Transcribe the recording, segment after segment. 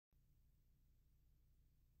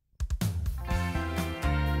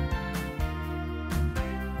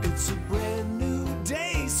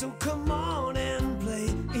So come on and play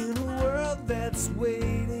in a world that's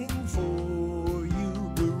waiting for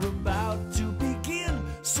you. We're about to begin,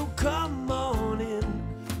 so come on in.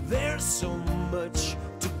 There's so much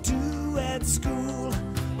to do at school,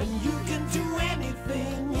 and you can do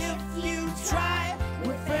anything if you try.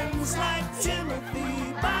 With friends like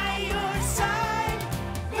Timothy by your side,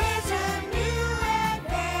 there's a new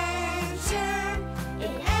adventure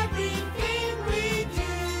in everything we do.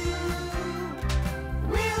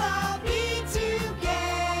 We'll all be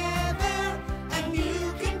together, and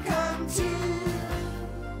you can come too.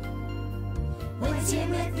 When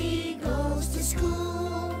Timothy goes to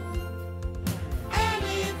school,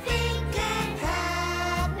 anything can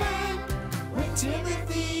happen. When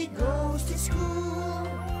Timothy goes to school.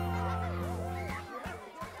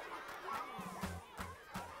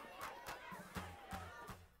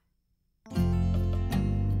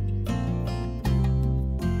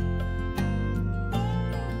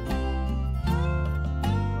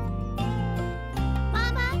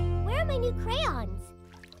 Mama, where are my new crayons?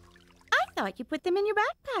 I thought you put them in your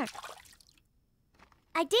backpack.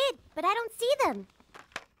 I did, but I don't see them.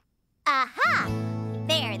 Aha!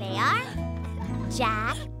 There they are.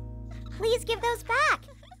 Jack, please give those back.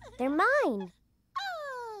 They're mine.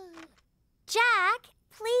 Jack,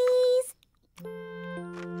 please.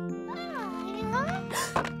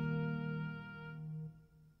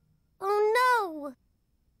 Oh, no.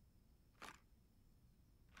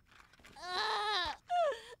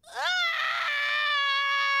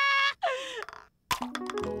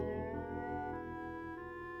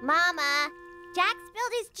 Mama, Jack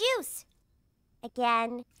spilled his juice.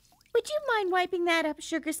 Again. Would you mind wiping that up,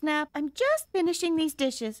 Sugar Snap? I'm just finishing these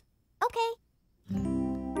dishes. Okay.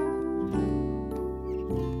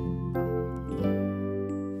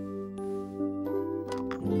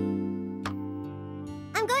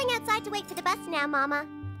 I'm going outside to wait for the bus now, Mama.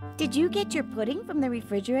 Did you get your pudding from the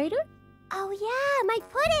refrigerator? Oh, yeah, my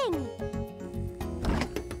pudding.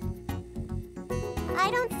 I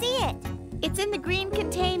don't see it. It's in the green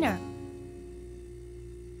container.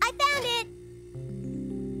 I found it.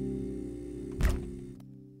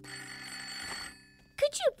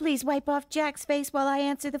 Could you please wipe off Jack's face while I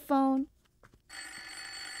answer the phone?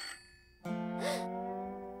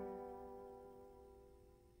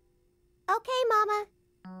 Okay, Mama.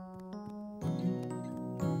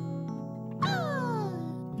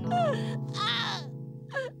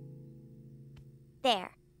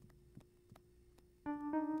 There.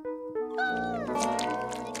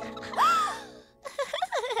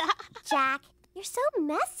 Jack, you're so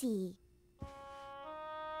messy.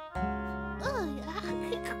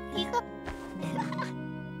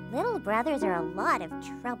 Little brothers are a lot of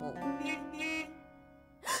trouble.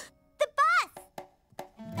 The bus!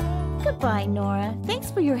 Goodbye, Nora.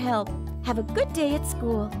 Thanks for your help. Have a good day at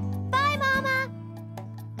school. Bye, Mama!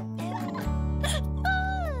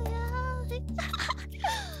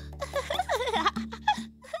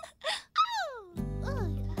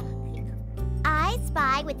 I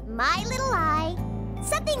spy with my little eye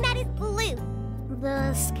something that is blue.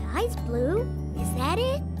 The sky's blue? Is that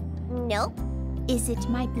it? Nope. Is it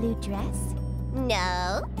my blue dress?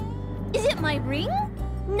 No. Is it my ring?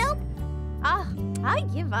 Nope. Ah, I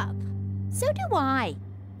give up. So do I.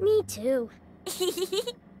 Me too.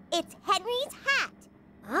 It's Henry's hat.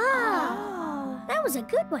 Ah, that was a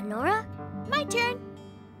good one, Nora. My turn.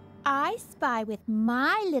 I spy with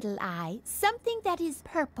my little eye something that is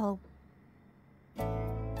purple.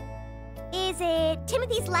 Is it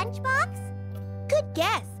Timothy's lunchbox? Good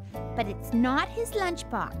guess, but it's not his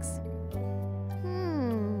lunchbox.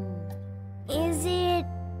 Is it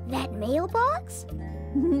that mailbox?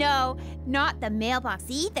 No, not the mailbox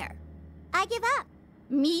either. I give up.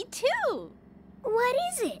 Me too. What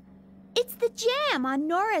is it? It's the jam on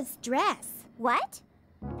Nora's dress. What?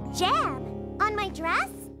 Jam? On my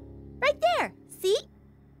dress? Right there. See?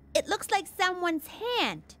 It looks like someone's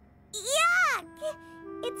hand. Yuck!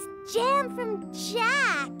 It's jam from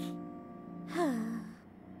Jack.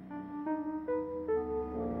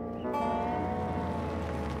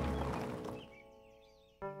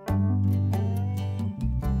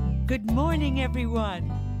 Good morning,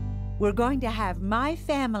 everyone. We're going to have My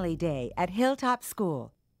Family Day at Hilltop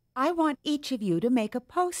School. I want each of you to make a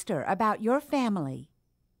poster about your family.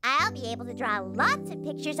 I'll be able to draw lots of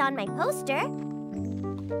pictures on my poster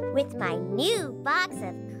with my new box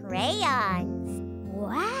of crayons.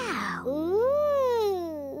 Wow!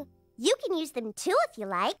 Ooh. You can use them too if you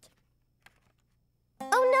like.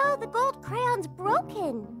 Oh no, the gold crayon's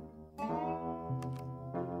broken.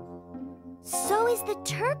 So is the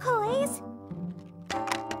turquoise.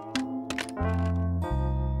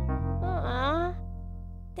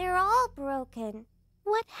 broken.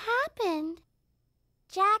 What happened?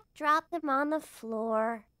 Jack dropped them on the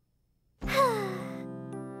floor.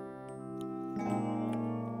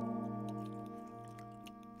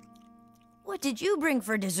 What did you bring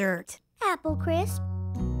for dessert? Apple crisp.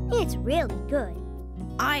 It's really good.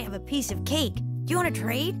 I have a piece of cake. Do you want to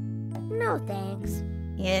trade? No thanks.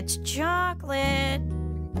 It's chocolate.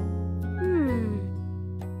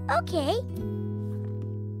 Okay.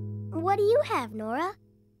 What do you have, Nora?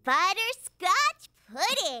 Butterscotch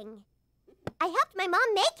pudding. I helped my mom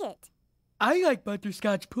make it. I like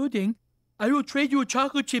butterscotch pudding. I will trade you a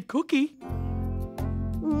chocolate chip cookie.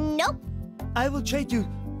 Nope. I will trade you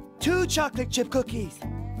 2 chocolate chip cookies.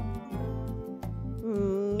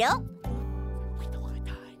 Nope.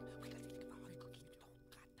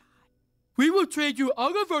 We will trade you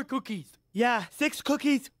all of our cookies. Yeah, 6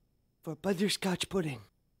 cookies for butterscotch pudding.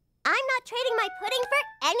 I'm not trading my pudding for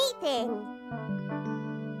anything.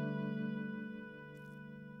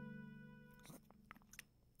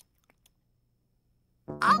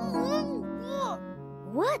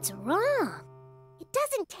 What's wrong? It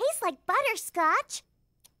doesn't taste like butterscotch.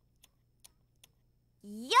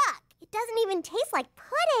 Yuck! It doesn't even taste like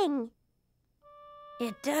pudding.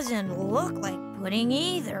 It doesn't look like pudding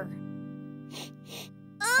either.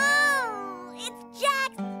 Oh, it's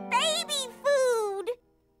Jack's baby food.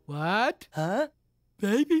 What? Huh?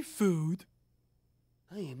 Baby food?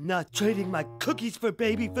 I am not trading my cookies for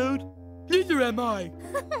baby food. Neither am I.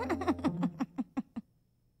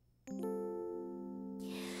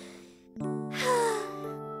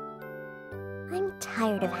 I'm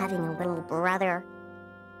tired of having a little brother.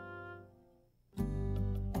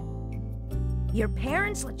 Your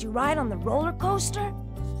parents let you ride on the roller coaster?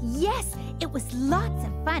 Yes, it was lots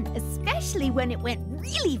of fun, especially when it went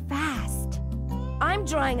really fast. I'm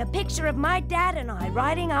drawing a picture of my dad and I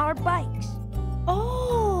riding our bikes.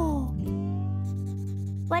 Oh!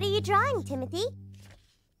 What are you drawing, Timothy?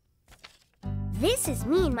 This is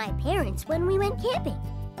me and my parents when we went camping.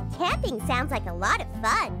 Camping sounds like a lot of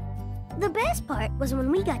fun. The best part was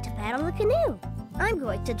when we got to paddle the canoe. I'm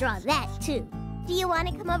going to draw that too. Do you want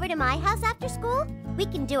to come over to my house after school? We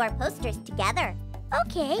can do our posters together.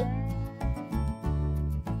 Okay.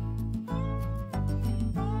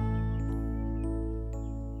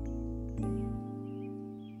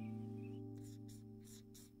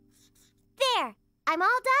 There, I'm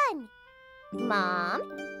all done. Mom,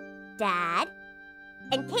 Dad,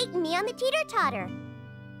 and Kate and me on the teeter-totter.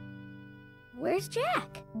 Where's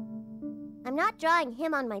Jack? I'm not drawing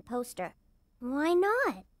him on my poster. Why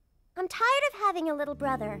not? I'm tired of having a little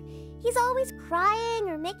brother. He's always crying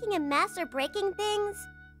or making a mess or breaking things.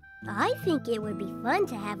 I think it would be fun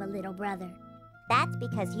to have a little brother. That's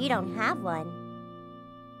because you don't have one.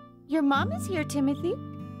 Your mom is here, Timothy.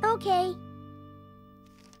 Okay.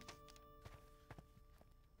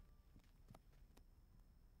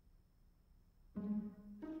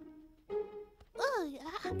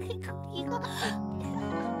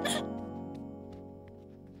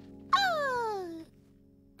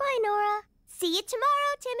 Bye, Nora. See you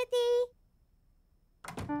tomorrow, Timothy.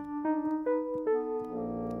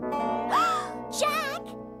 Jack!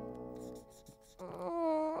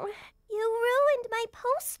 Oh, you ruined my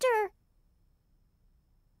poster.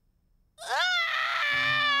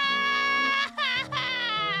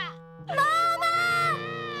 Mama!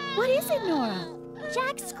 What is it, Nora?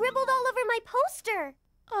 Jack scribbled all over my poster.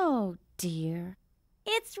 Oh, dear.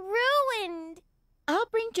 It's ruined. I'll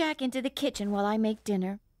bring Jack into the kitchen while I make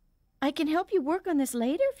dinner. I can help you work on this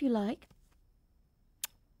later if you like.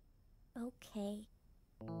 Okay.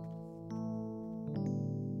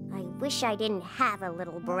 I wish I didn't have a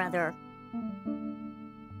little brother.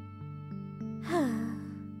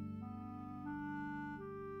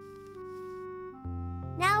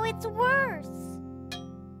 Now it's worse.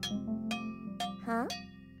 Huh?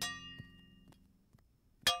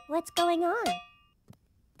 What's going on?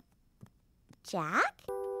 Jack?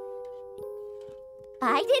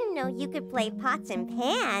 I didn't know you could play pots and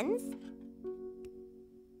pans.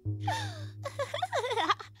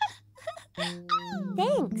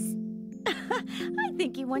 Thanks. I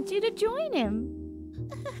think he wants you to join him.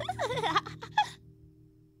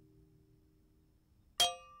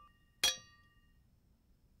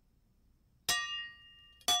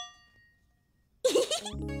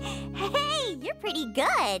 Hey, you're pretty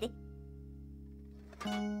good.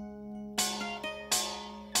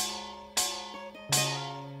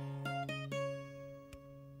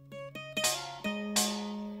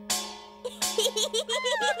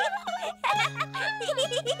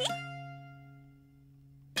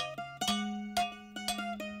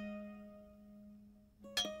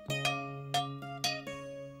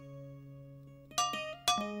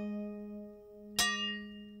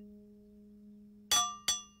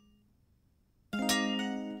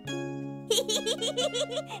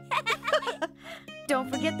 Don't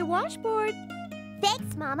forget the washboard.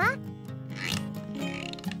 Thanks, Mama.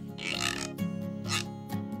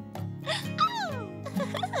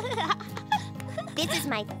 This is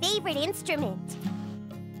my favorite instrument.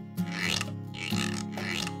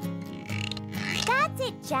 That's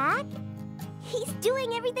it, Jack. He's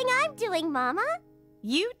doing everything I'm doing, Mama.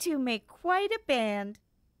 You two make quite a band.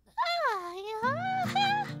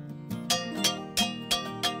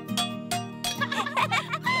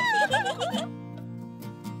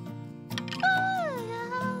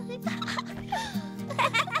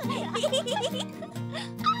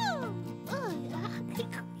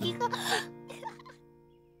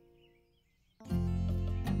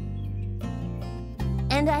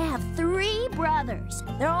 And I have 3 brothers.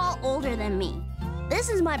 They're all older than me. This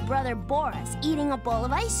is my brother Boris eating a bowl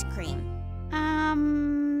of ice cream.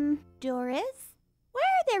 Doris? Why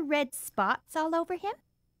are there red spots all over him?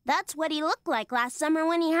 That's what he looked like last summer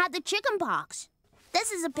when he had the chicken pox.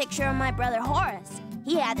 This is a picture of my brother Horace.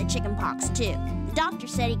 He had the chicken pox too. The doctor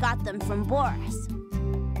said he got them from Boris.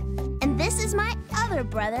 And this is my other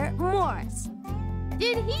brother, Morris.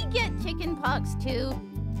 Did he get chicken pox too?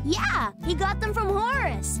 Yeah, he got them from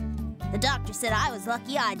Horace. The doctor said I was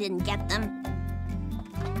lucky I didn't get them.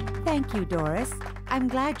 Thank you, Doris. I'm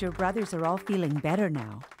glad your brothers are all feeling better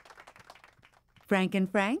now. Frank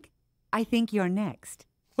and Frank, I think you're next.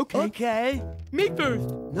 Okay. Me first.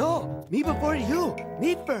 No, me before you.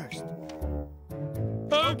 Me first.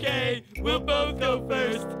 Okay, we'll both go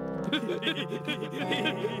first.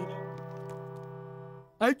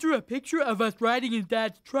 I drew a picture of us riding in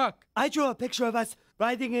Dad's truck. I drew a picture of us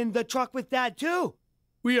riding in the truck with Dad, too.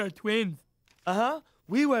 We are twins. Uh-huh.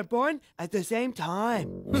 We were born at the same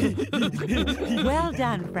time. Well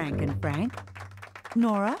done, Frank and Frank.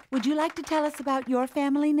 Nora, would you like to tell us about your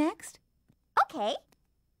family next? Okay.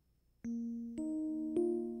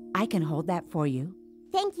 I can hold that for you.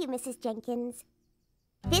 Thank you, Mrs. Jenkins.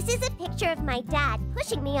 This is a picture of my dad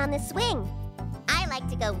pushing me on the swing. I like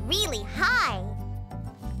to go really high.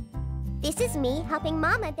 This is me helping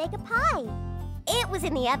Mama bake a pie. It was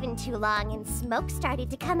in the oven too long and smoke started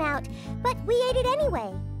to come out, but we ate it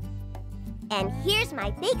anyway. And here's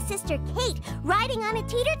my big sister Kate riding on a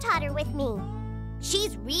teeter-totter with me.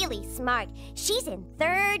 She's really smart. She's in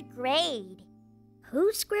 3rd grade.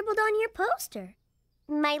 Who scribbled on your poster?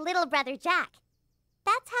 My little brother Jack.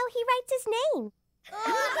 That's how he writes his name.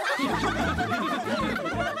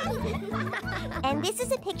 And this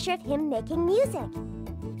is a picture of him making music.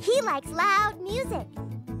 He likes loud music,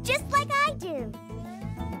 just like I do.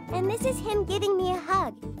 And this is him giving me a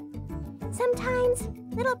hug. Sometimes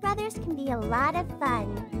little brothers can be a lot of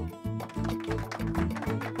fun.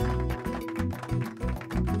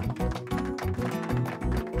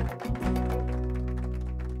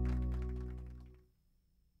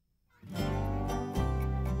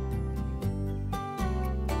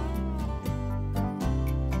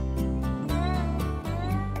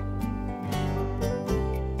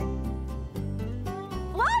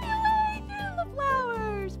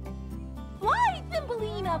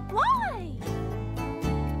 Why?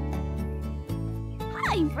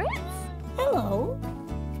 Hi, Fritz. Hello.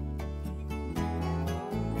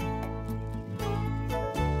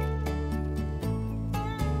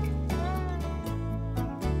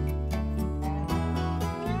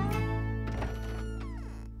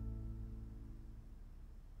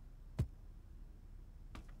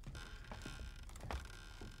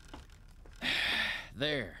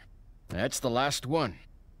 There. That's the last one.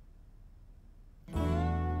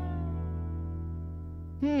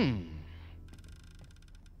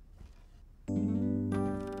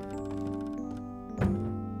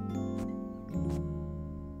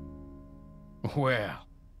 Well,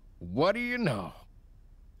 what do you know?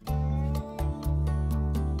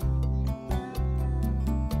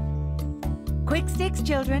 Quick sticks,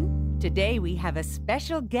 children. Today we have a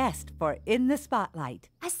special guest for In the Spotlight.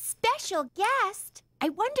 A special guest? I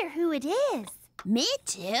wonder who it is. Me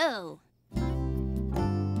too.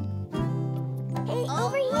 Hey,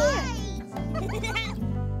 over here.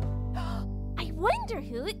 I wonder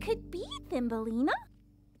who it could be, Thumbelina.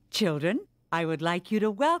 Children, I would like you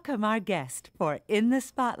to welcome our guest for In the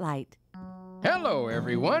Spotlight. Hello,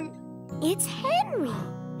 everyone. It's Henry.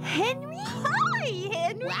 Henry? Hi,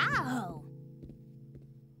 Henry. Wow.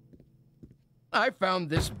 I found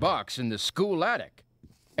this box in the school attic.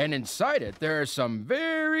 And inside it, there are some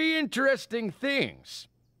very interesting things.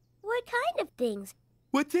 What kind of things?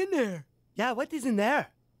 What's in there? Yeah, what is in there?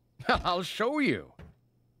 I'll show you.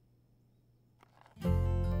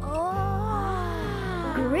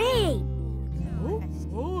 Oh, great. Oh,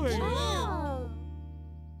 boy. Wow.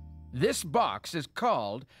 This box is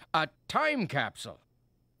called a time capsule.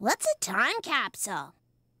 What's a time capsule?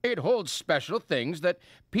 It holds special things that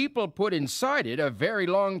people put inside it a very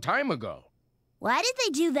long time ago. Why did they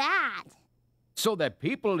do that? So that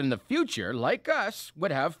people in the future, like us,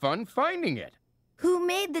 would have fun finding it. Who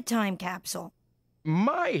made the time capsule?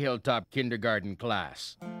 My Hilltop kindergarten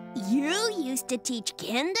class. You used to teach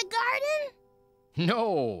kindergarten?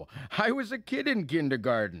 No, I was a kid in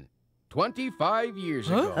kindergarten 25 years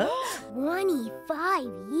ago. 25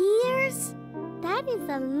 years? That is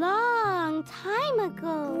a long time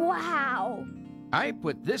ago. Wow. I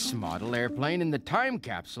put this model airplane in the time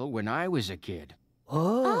capsule when I was a kid.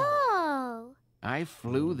 Oh. I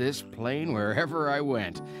flew this plane wherever I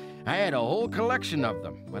went. I had a whole collection of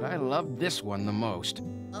them, but I loved this one the most.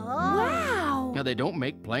 Wow. Now, they don't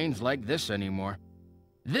make planes like this anymore.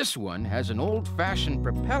 This one has an old-fashioned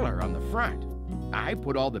propeller on the front. I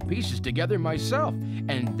put all the pieces together myself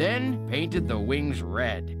and then painted the wings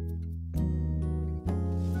red.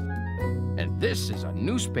 And this is a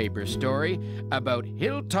newspaper story about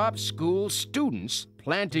Hilltop School students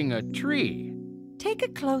planting a tree. Take a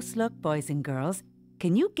close look, boys and girls.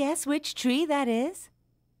 Can you guess which tree that is?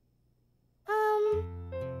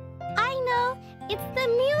 I know. It's the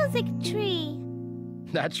music tree.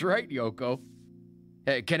 That's right, Yoko.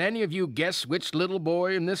 Can any of you guess which little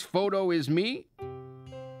boy in this photo is me?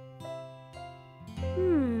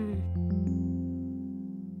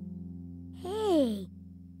 Hey,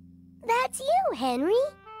 that's you, Henry.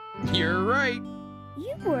 You're right.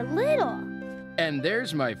 You were little. And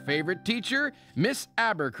there's my favorite teacher, Miss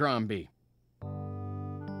Abercrombie.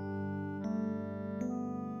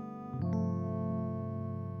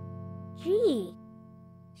 Gee,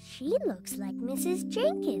 she looks like Mrs.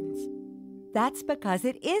 Jenkins. That's because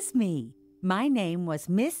it is me. My name was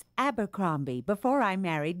Miss Abercrombie before I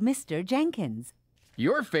married Mr. Jenkins.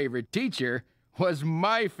 Your favorite teacher was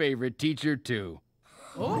my favorite teacher, too.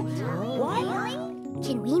 What?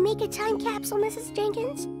 Can we make a time capsule, Mrs.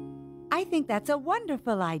 Jenkins? I think that's a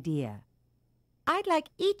wonderful idea. I'd like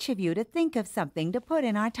each of you to think of something to put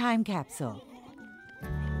in our time capsule.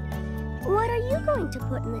 What are you going to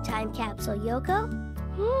put in the time capsule, Yoko?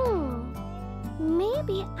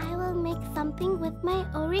 Maybe I will make something with my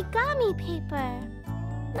origami paper.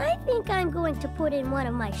 I think I'm going to put in one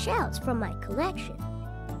of my shells from my collection.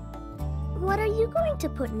 What are you going to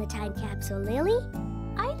put in the time capsule, Lily?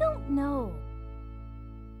 I don't know.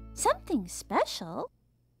 Something special?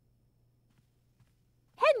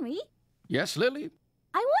 Henry, Yes, Lily?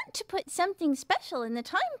 I want to put something special in the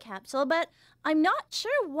time capsule, but I'm not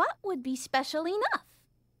sure what would be special enough.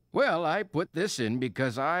 Well, I put this in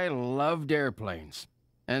because I loved airplanes.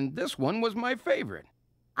 And this one was my favorite.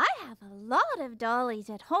 I have a lot of dollies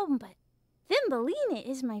at home, but Thumbelina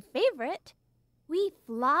is my favorite. We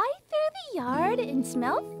fly through the yard and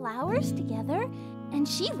smell flowers together, and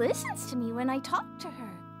she listens to me when I talk to her.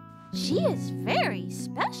 She is very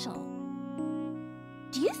special.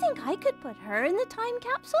 Do you think I could put her in the time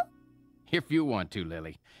capsule? If you want to,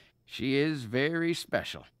 Lily. She is very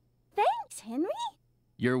special. Thanks, Henry.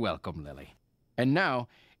 You're welcome, Lily. And now,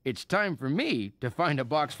 it's time for me to find a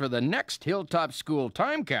box for the next Hilltop School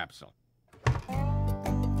time capsule.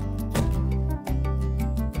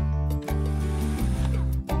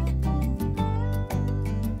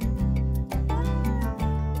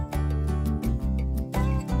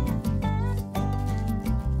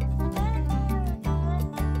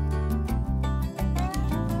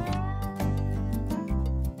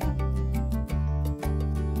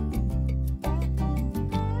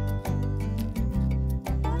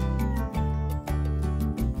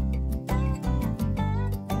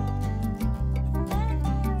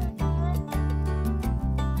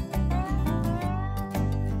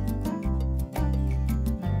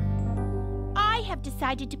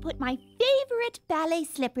 Decided to put my favorite ballet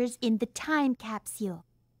slippers in the time capsule.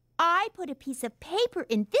 I put a piece of paper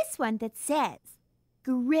in this one that says,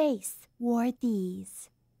 Grace wore these.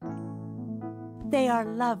 They are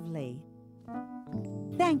lovely.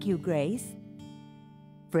 Thank you, Grace.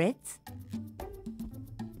 Fritz?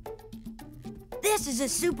 This is a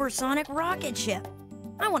supersonic rocket ship.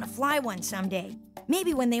 I want to fly one someday.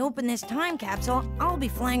 Maybe when they open this time capsule, I'll be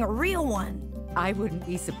flying a real one. I wouldn't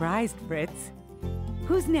be surprised, Fritz.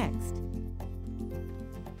 Who's next?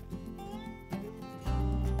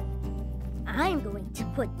 I'm going to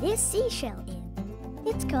put this seashell in.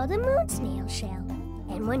 It's called a moon snail shell.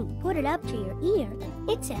 And when you put it up to your ear,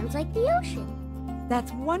 it sounds like the ocean.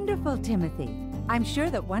 That's wonderful, Timothy. I'm sure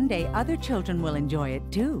that one day other children will enjoy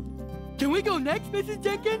it, too. Can we go next, Mrs.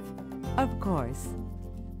 Jenkins? Of course.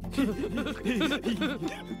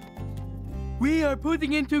 We are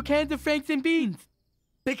putting in 2 cans of Franks and beans.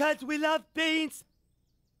 Because we love beans.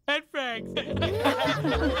 And Franks.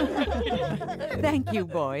 Thank you,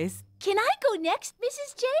 boys. Can I go next,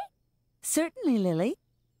 Mrs. J? Certainly, Lily.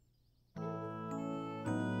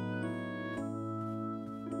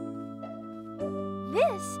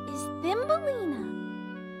 This is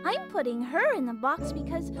Thumbelina. I'm putting her in the box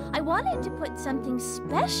because I wanted to put something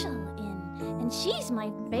special in, and she's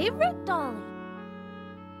my favorite dolly.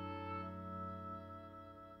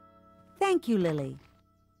 Thank you, Lily.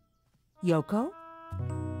 Yoko?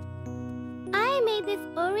 I made this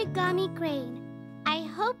origami crane. I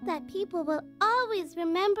hope that people will always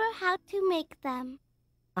remember how to make them.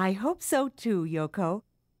 I hope so too, Yoko.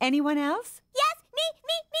 Anyone else? Yes, me.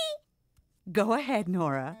 Go ahead,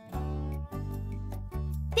 Nora.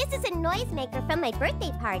 This is a noisemaker from my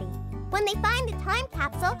birthday party. When they find the time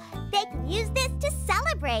capsule, they can use this to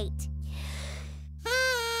celebrate.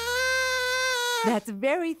 That's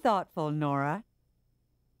very thoughtful, Nora.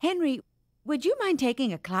 Henry, would you mind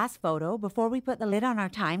taking a class photo before we put the lid on our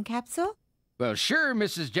time capsule? Well, sure,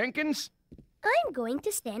 Mrs. Jenkins. I'm going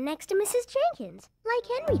to stand next to Mrs. Jenkins, like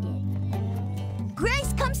Henry did.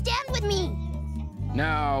 Grace, come stand with me.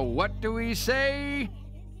 Now, what do we say?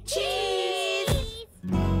 Cheese!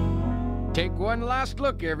 Take one last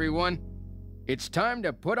look, everyone. It's time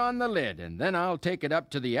to put on the lid, and then I'll take it up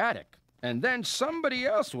to the attic. And then somebody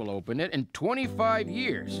else will open it in 25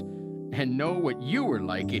 years and know what you were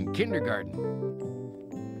like in kindergarten.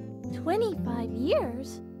 25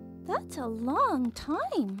 years? That's a long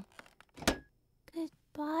time.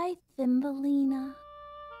 Goodbye, Thumbelina.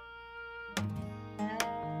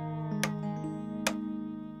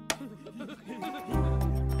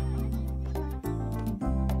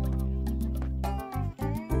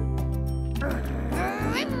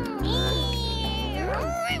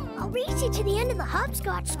 I'll race you to the end of the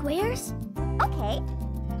hopscotch squares. Okay.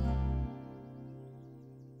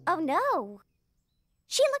 Oh, no.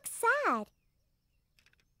 She looks sad.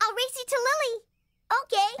 I'll race you to Lily.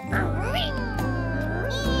 Okay.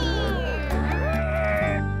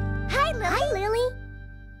 Hi, Lily. Hi, Lily.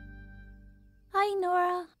 Hi,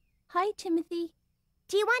 Nora. Hi, Timothy.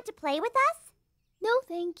 Do you want to play with us? No,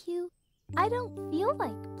 thank you. I don't feel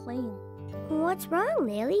like playing. What's wrong,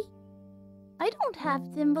 Lily? I don't have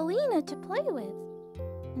Thumbelina to play with.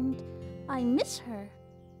 And I miss her.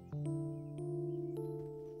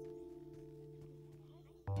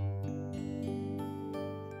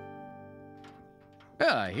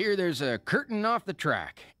 I hear there's a curtain off the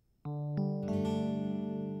track.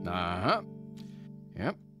 Uh-huh.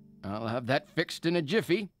 Yep, I'll have that fixed in a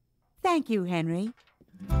jiffy. Thank you, Henry.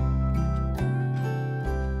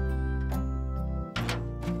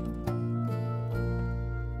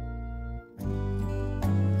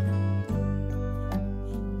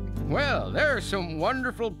 Well, there are some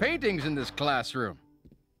wonderful paintings in this classroom.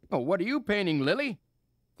 Oh, what are you painting, Lily?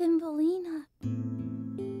 Thumbelina,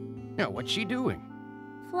 Now, what's she doing?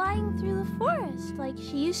 flying through the forest like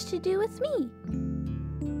she used to do with me.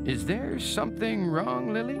 Is there something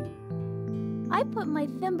wrong, Lily? I put my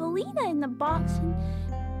Thumbelina in the box and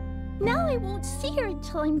now I won't see her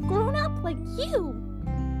until I'm grown up like you.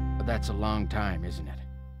 But that's a long time, isn't it?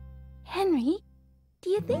 Henry, do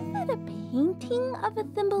you think that a painting of a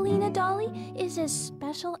Thumbelina dolly is as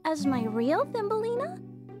special as my real Thumbelina?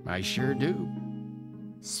 I sure do.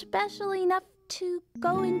 Special enough to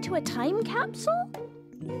go into a time capsule?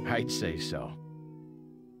 I'd say so.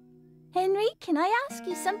 Henry, can I ask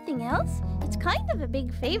you something else? It's kind of a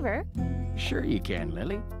big favor. Sure you can,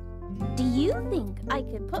 Lily. Do you think I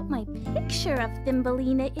could put my picture of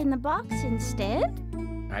Thumbelina in the box instead?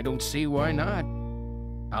 I don't see why not.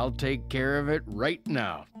 I'll take care of it right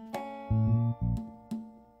now.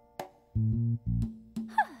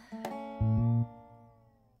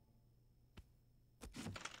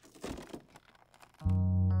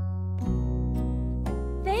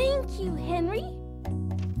 Thank you, Henry.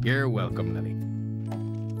 You're welcome, Lily.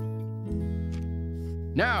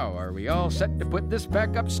 Now, are we all set to put this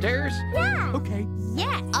back upstairs? Yeah. Okay.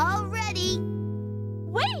 Yes. All ready.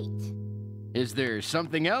 Wait! Is there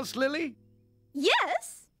something else, Lily?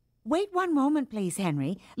 Yes! Wait one moment, please,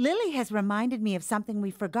 Henry. Lily has reminded me of something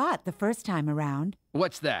we forgot the first time around.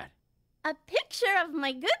 What's that? A picture of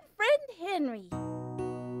my good friend Henry.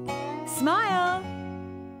 Smile!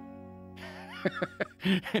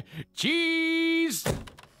 Cheese!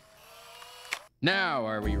 Now,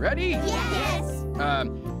 are we ready? Yes.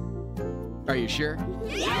 Are you sure?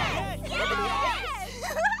 Yes. Yes.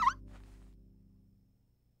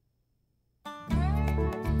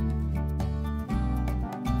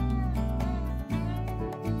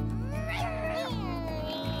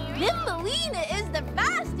 Thumbelina is the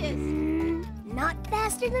fastest. Not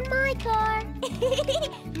faster than my car.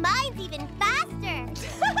 Mine's even faster.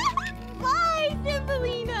 Fly,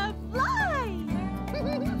 Thumbelina, fly!